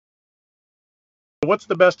What's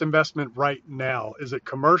the best investment right now? Is it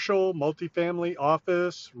commercial, multifamily,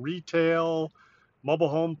 office, retail, mobile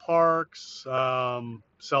home parks,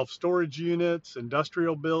 self-storage units,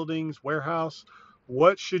 industrial buildings, warehouse?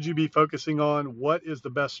 What should you be focusing on? What is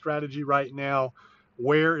the best strategy right now?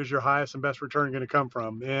 Where is your highest and best return going to come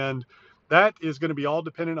from? And that is going to be all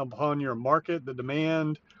dependent upon your market, the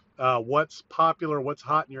demand, what's popular, what's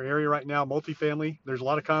hot in your area right now. Multifamily, there's a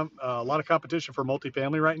lot of competition for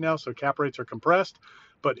multifamily right now, so cap rates are compressed,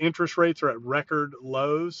 but interest rates are at record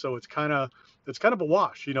lows, so it's kind of a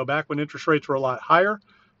wash. Back when interest rates were a lot higher,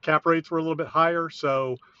 cap rates were a little bit higher,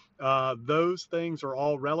 so those things are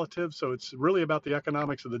all relative. So it's really about the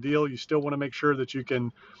economics of the deal. You still want to make sure that you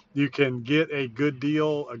can get a good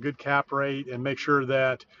deal, a good cap rate, and make sure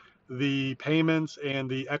that the payments and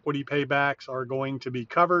the equity paybacks are going to be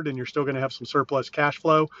covered and you're still going to have some surplus cash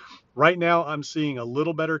flow. Right now, I'm seeing a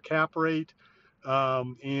little better cap rate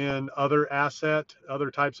in other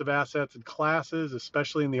types of assets and classes,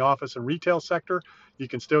 especially in the office and retail sector. You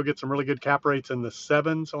can still get some really good cap rates in the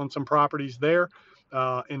sevens on some properties there.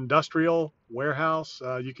 Industrial warehouse,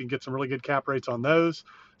 you can get some really good cap rates on those.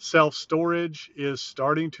 Self storage is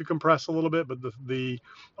starting to compress a little bit, but the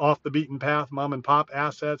off the beaten path mom and pop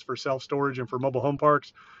assets for self storage and for mobile home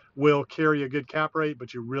parks will carry a good cap rate,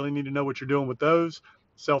 but you really need to know what you're doing with those.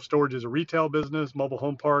 Self storage is a retail business. Mobile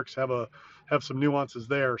home parks have some nuances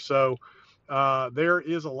there. So there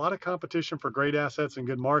is a lot of competition for great assets and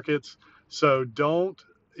good markets. So don't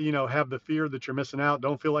have the fear that you're missing out.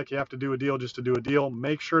 Don't feel like you have to do a deal just to do a deal.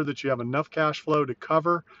 Make sure that you have enough cash flow to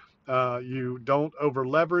cover. You don't over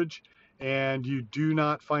leverage, and you do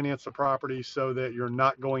not finance the property so that you're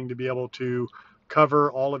not going to be able to cover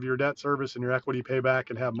all of your debt service and your equity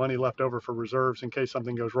payback and have money left over for reserves in case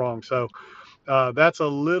something goes wrong. So that's a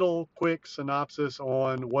little quick synopsis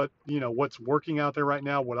on what's working out there right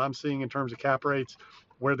now, what I'm seeing in terms of cap rates,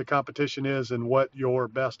 where the competition is, and what your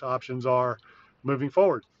best options are moving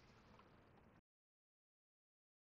forward.